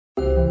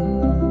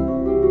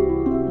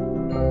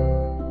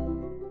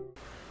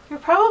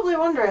probably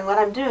wondering what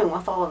I'm doing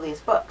with all of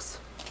these books.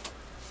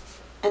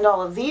 And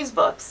all of these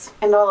books.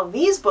 And all of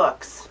these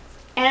books.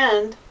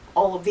 And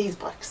all of these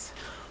books.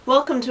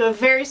 Welcome to a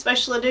very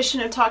special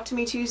edition of Talk to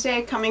Me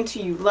Tuesday, coming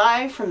to you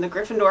live from the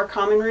Gryffindor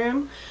Common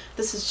Room.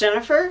 This is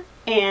Jennifer,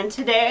 and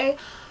today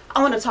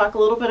I want to talk a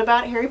little bit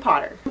about Harry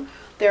Potter.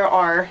 There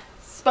are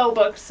spell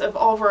books of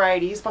all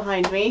varieties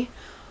behind me.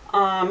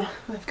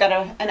 We've got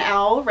an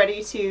owl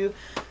ready to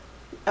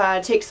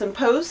take some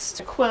post,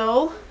 a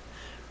quill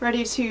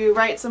ready to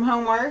write some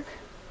homework.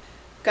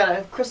 Got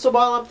a crystal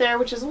ball up there,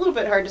 which is a little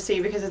bit hard to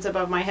see because it's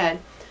above my head.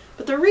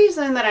 But the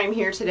reason that I'm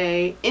here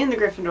today in the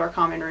Gryffindor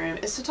Common Room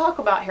is to talk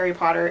about Harry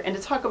Potter and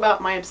to talk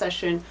about my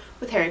obsession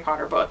with Harry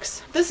Potter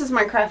books. This is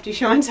my crafty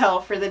show and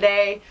tell for the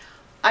day.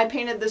 I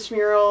painted this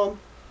mural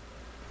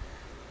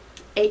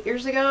 8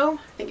 years ago.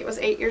 I think it was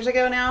 8 years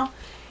ago now.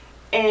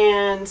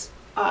 And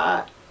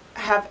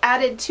have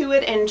added to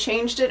it and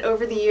changed it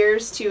over the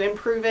years to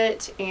improve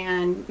it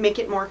and make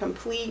it more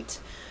complete.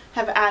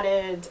 Have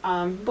added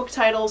book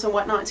titles and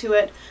whatnot to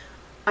it.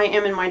 I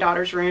am in my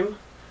daughter's room.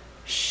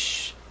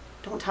 Shh,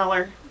 don't tell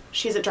her.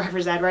 She's at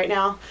driver's ed right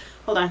now.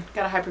 Hold on,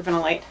 gotta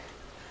hyperventilate.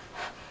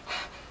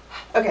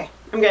 Okay,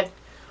 I'm good.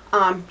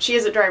 She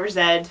is at driver's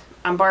ed.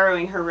 I'm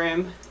borrowing her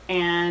room,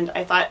 and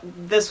I thought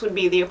this would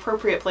be the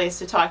appropriate place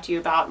to talk to you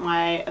about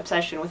my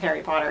obsession with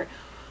Harry Potter.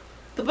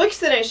 The books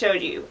that I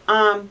showed you,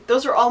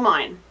 those are all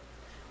mine.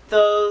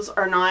 Those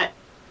are not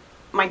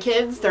my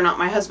kids, they're not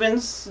my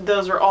husband's,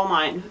 those are all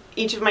mine.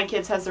 Each of my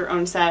kids has their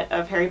own set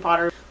of Harry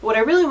Potter. What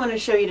I really want to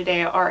show you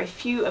today are a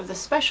few of the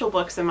special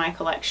books in my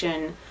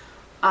collection,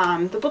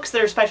 the books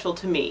that are special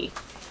to me.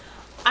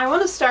 I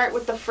want to start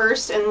with the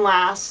first and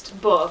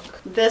last book.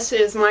 This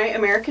is my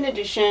American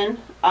edition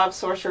of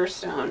Sorcerer's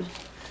Stone.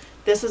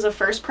 This is a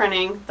first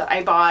printing that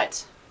I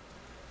bought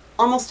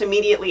almost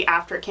immediately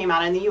after it came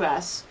out in the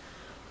US.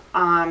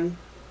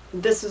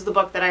 This is the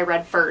book that I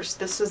read first.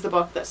 This is the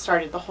book that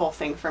started the whole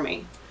thing for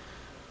me.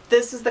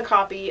 This is the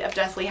copy of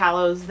Deathly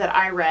Hallows that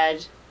I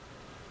read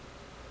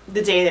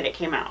the day that it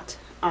came out.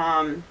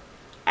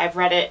 I've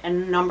read it a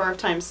number of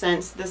times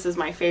since. This is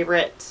my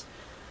favorite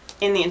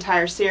in the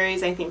entire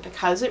series, I think,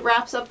 because it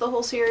wraps up the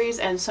whole series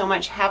and so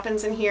much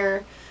happens in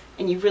here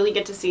and you really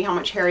get to see how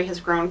much Harry has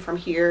grown from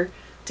here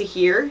to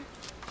here.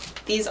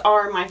 These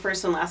are my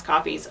first and last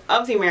copies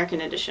of the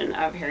American edition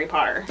of Harry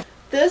Potter.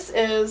 This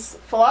is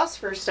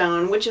Philosopher's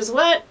Stone, which is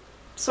what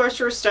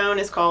Sorcerer's Stone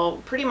is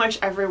called pretty much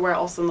everywhere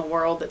else in the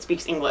world that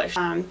speaks English.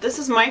 This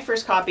is my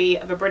first copy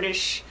of a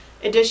British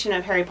edition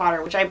of Harry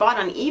Potter, which I bought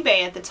on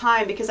eBay at the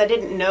time because I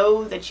didn't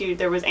know that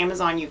there was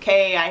Amazon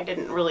UK. I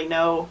didn't really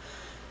know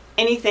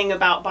anything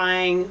about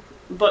buying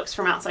books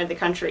from outside the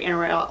country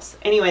anywhere else.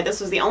 Anyway, this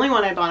was the only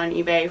one I bought on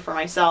eBay for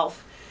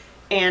myself,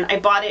 and I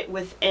bought it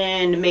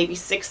within maybe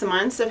 6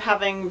 months of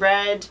having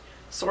read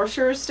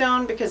Sorcerer's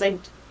Stone because I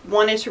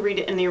wanted to read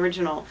it in the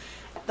original.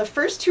 The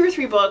first 2 or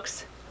 3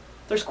 books,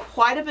 there's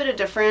quite a bit of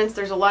difference.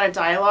 There's a lot of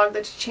dialogue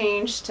that's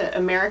changed to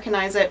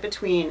Americanize it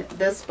between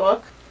this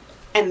book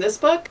and this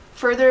book.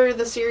 Further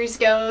the series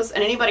goes,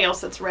 and anybody else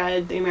that's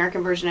read the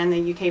American version and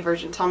the UK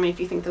version, tell me if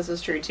you think this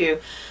is true too.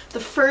 The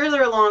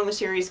further along the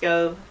series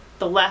go,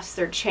 the less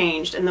they're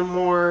changed and the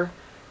more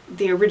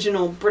the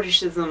original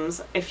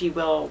Britishisms, if you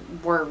will,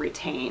 were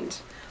retained.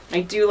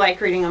 I do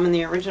like reading them in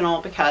the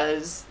original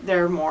because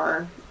they're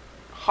more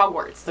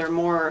Hogwarts, they're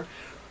more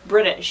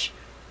British.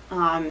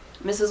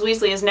 Mrs.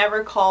 Weasley is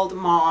never called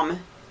Mom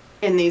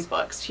in these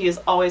books. She is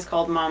always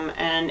called Mum,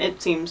 and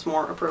it seems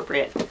more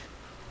appropriate.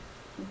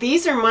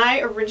 These are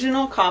my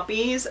original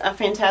copies of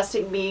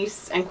Fantastic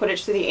Beasts and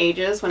Quidditch Through the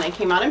Ages when they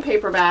came out in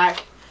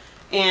paperback,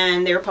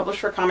 and they were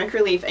published for Comic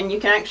Relief, and you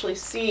can actually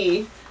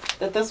see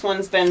that this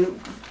one's been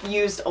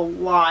used a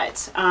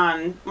lot.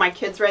 My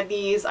kids read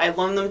these. I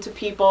loan them to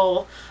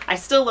people. I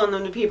still loan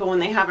them to people when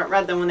they haven't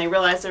read them, when they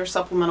realize they're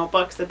supplemental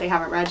books that they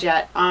haven't read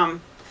yet.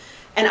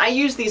 And I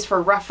use these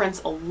for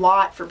reference a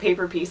lot for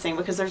paper piecing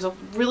because there's a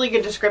really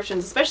good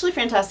descriptions, especially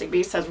Fantastic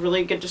Beasts has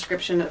really good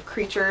description of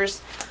creatures.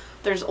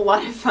 There's a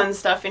lot of fun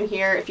stuff in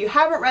here. If you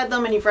haven't read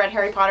them and you've read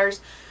Harry Potter's,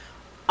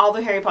 all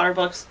the Harry Potter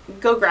books,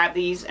 go grab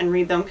these and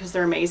read them because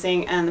they're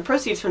amazing, and the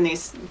proceeds from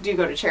these do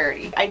go to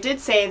charity. I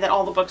did say that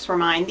all the books were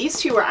mine. These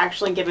 2 were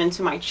actually given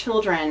to my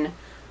children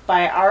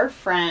by our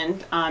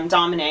friend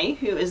Domine,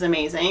 who is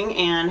amazing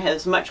and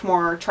has much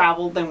more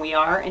traveled than we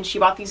are, and she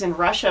bought these in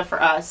Russia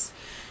for us.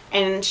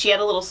 And she had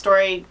a little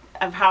story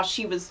of how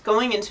she was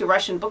going into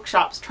Russian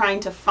bookshops trying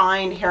to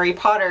find Harry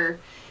Potter,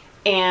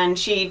 and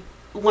she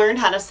learned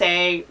how to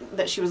say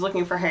that she was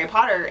looking for Harry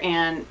Potter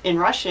and in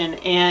Russian,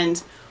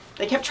 and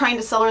they kept trying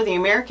to sell her the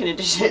American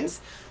editions.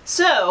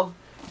 So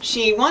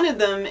she wanted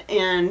them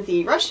in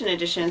the Russian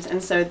editions,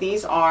 and so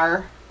these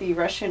are the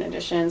Russian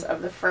editions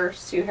of the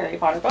first 2 Harry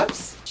Potter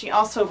books. She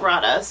also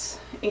brought us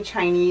a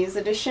Chinese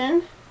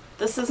edition.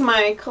 This is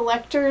my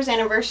collector's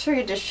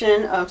anniversary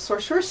edition of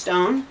Sorcerer's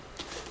Stone,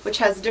 which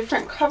has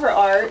different cover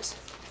art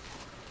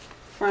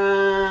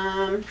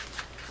from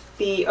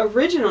the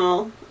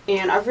original,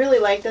 and I really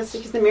like this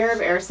because the Mirror of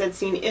Erised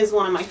scene is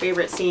one of my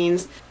favorite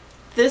scenes.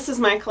 This is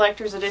my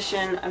collector's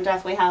edition of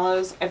Deathly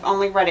Hallows. I've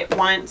only read it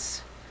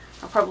once.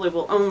 I probably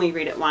will only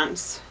read it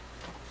once.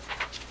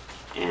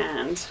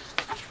 And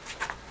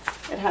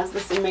it has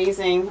this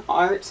amazing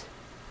art.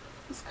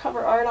 This cover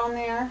art on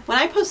there. When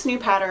I post new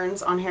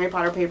patterns on Harry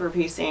Potter paper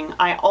piecing,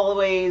 my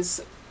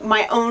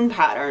own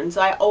patterns,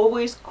 I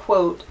always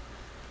quote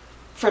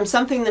from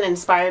something that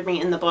inspired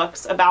me in the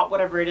books about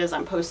whatever it is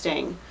I'm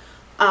posting.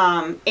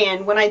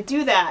 And when I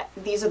do that,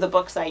 these are the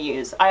books I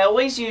use. I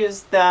always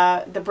use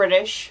the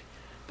British,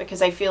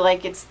 because I feel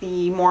like it's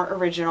the more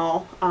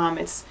original.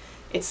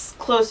 It's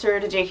closer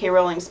to J.K.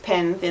 Rowling's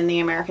pen than the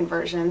American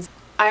versions.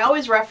 I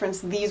always reference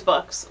these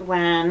books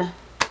when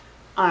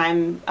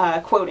I'm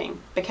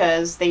quoting,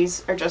 because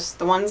these are just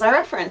the ones I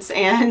reference.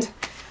 And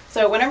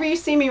so whenever you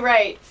see me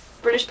write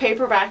British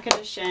paperback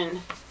edition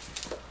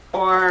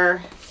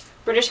or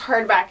British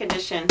hardback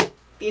edition,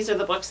 these are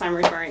the books I'm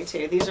referring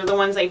to. These are the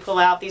ones I pull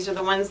out. These are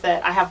the ones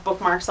that I have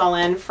bookmarks all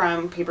in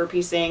from paper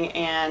piecing,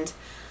 and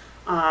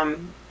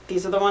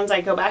these are the ones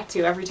I go back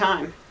to every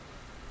time.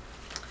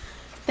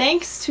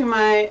 Thanks to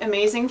my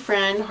amazing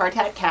friend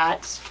Hardhat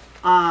Cat,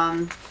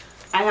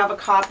 I have a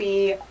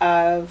copy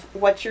of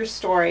What's Your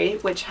Story,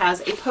 which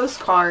has a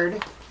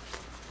postcard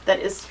that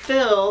is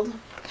filled.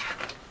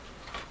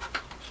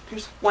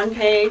 There's 1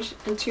 page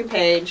and 2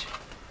 page,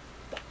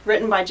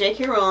 written by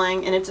J.K.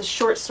 Rowling, and it's a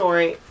short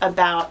story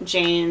about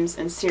James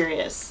and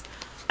Sirius.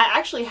 I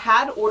actually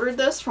had ordered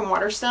this from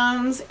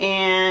Waterstones,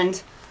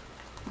 and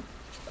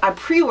I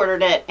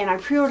pre-ordered it, and I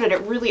pre-ordered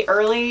it really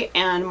early,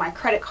 and my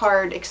credit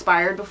card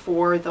expired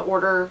before the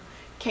order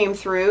came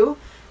through,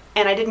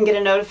 and I didn't get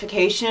a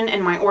notification,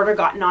 and my order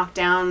got knocked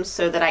down,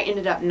 so that I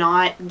ended up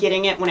not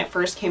getting it when it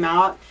first came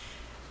out.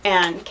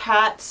 And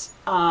Kat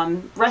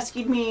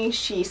rescued me.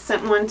 She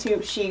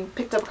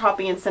picked up a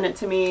copy and sent it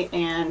to me,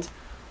 and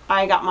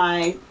I got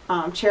my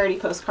charity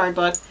postcard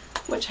book,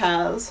 which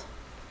has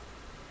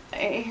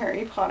a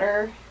Harry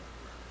Potter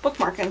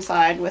bookmark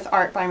inside with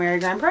art by Mary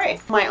Grant-Bray.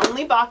 My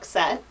only box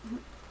set.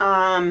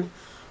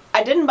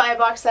 I didn't buy a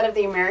box set of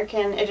the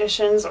American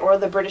editions or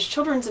the British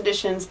children's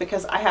editions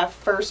because I have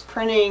first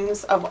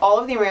printings of all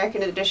of the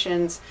American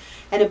editions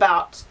and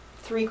about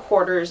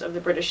 3/4 of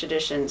the British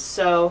editions.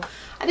 So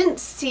I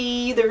didn't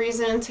see the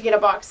reason to get a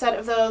box set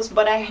of those,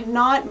 but I had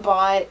not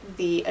bought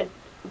the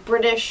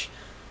British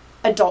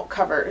adult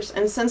covers.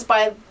 And since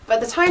by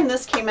the time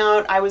this came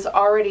out, I was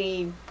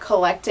already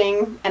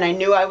collecting, and I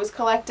knew I was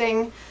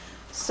collecting.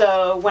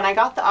 So when I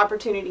got the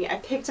opportunity, I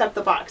picked up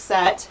the box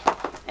set,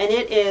 and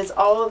it is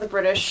all of the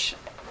British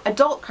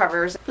adult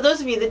covers. For those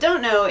of you that don't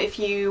know, if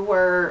you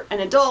were an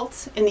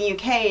adult in the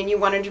UK and you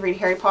wanted to read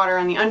Harry Potter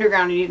on the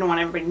Underground and you didn't want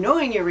everybody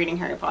knowing you're reading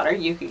Harry Potter,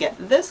 you could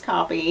get this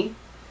copy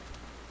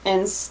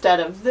instead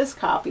of this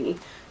copy.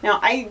 Now,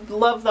 I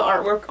love the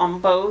artwork on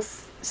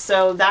both,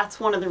 so that's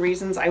one of the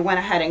reasons I went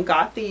ahead and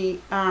got the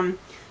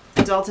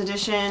adult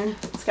edition.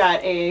 It's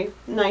got a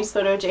nice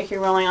photo of J.K.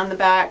 Rowling on the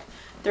back.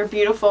 They're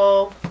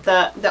beautiful.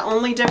 The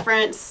only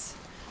difference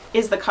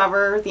is the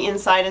cover. The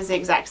inside is the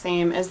exact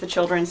same as the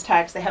children's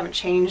text. They haven't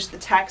changed the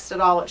text at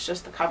all. It's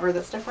just the cover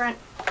that's different.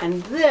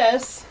 And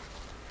this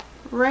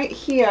right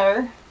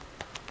here,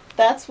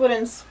 that's what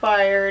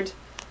inspired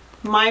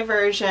my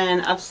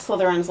version of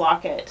Slytherin's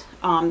Locket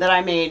that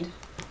I made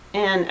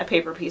in a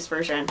paper piece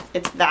version.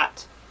 It's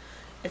that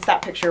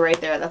picture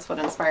right there. That's what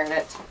inspired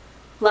it.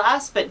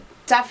 Last but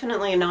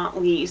definitely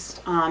not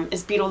least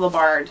is Beetle the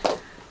Bard.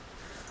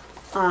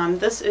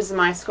 This is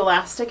my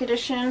Scholastic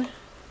edition,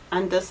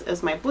 and this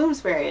is my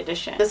Bloomsbury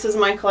edition. This is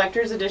my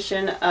collector's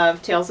edition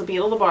of Tales of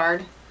Beetle the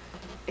Bard.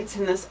 It's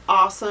in this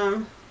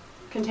awesome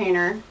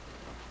container.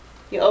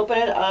 You open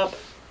it up,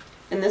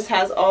 and this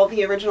has all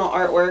the original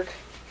artwork.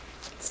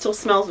 It still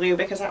smells new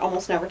because I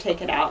almost never take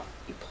it out.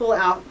 You pull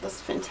out this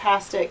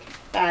fantastic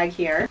bag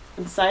here.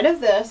 Inside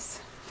of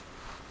this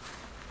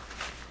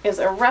is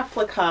a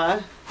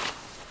replica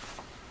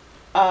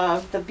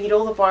of the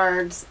Beetle the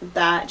Bards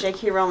that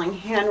J.K. Rowling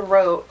hand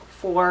wrote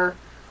for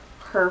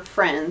her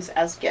friends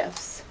as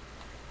gifts.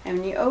 And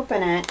when you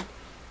open it,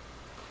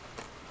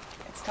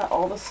 it's got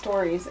all the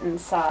stories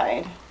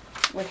inside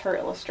with her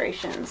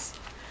illustrations.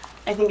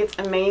 I think it's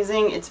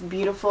amazing. It's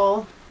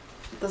beautiful.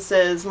 This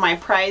is my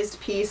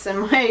prized piece in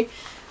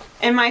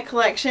my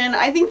collection.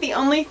 I think the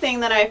only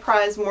thing that I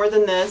prize more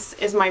than this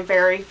is my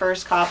very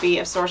first copy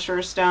of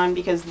Sorcerer's Stone,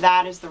 because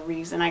that is the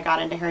reason I got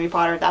into Harry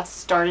Potter. That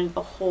started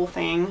the whole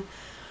thing.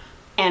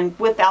 And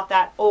without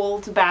that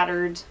old,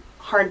 battered,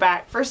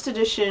 hardback, first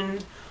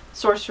edition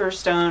Sorcerer's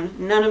Stone,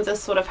 none of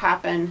this would have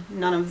happened.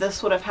 None of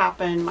this would have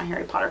happened. My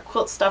Harry Potter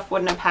quilt stuff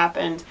wouldn't have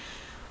happened.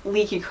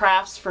 Leaky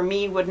Crafts for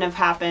me wouldn't have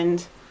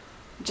happened.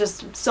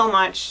 Just so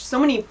much. So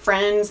many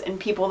friends and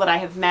people that I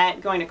have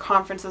met going to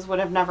conferences would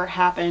have never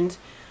happened.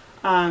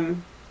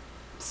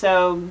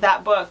 So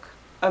that book,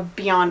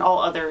 beyond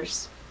all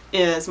others,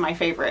 is my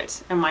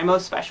favorite and my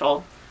most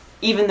special,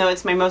 even though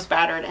it's my most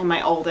battered and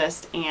my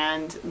oldest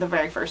and the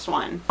very first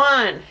one.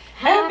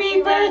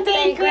 Happy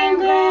birthday, Gram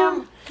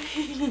Gram!